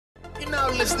now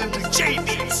listening to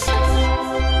JD's.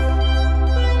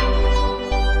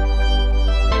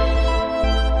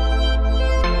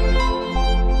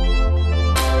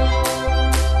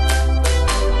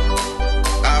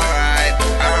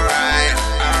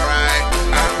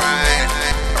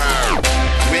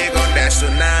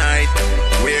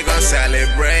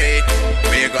 Celebrate,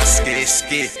 we gon'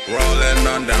 ski, rolling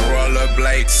on the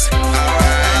rollerblades.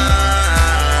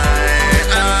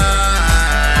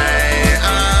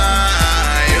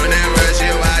 Univers,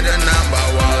 you are the number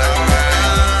one.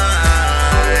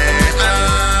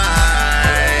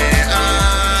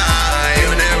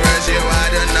 Univers, you are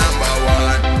the number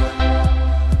one.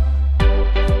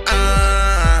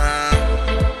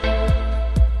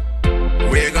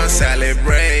 We gon'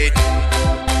 celebrate.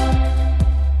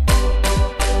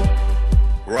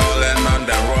 Rolling on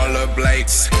the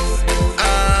rollerblades.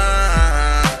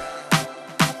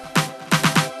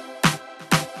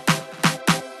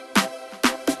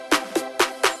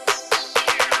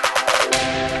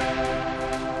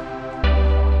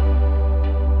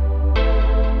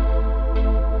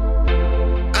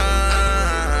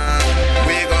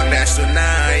 We gon' dance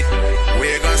tonight. We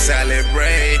gon'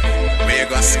 celebrate. We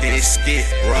gon' ski,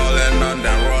 rolling on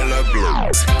the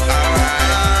rollerblades.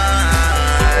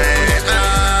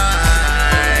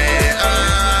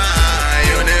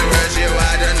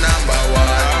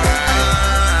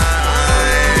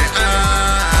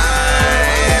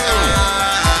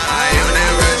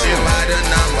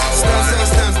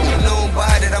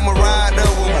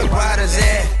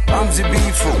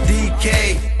 From DK,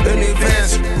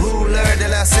 Univers Roller de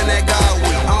Senegal,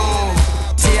 we on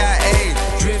CIA,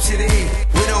 Dream City,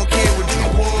 we don't care what you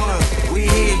wanna, we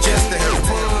here just to have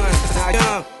fun.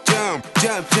 Now jump,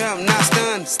 not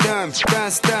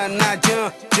stun, now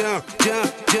jump, jump.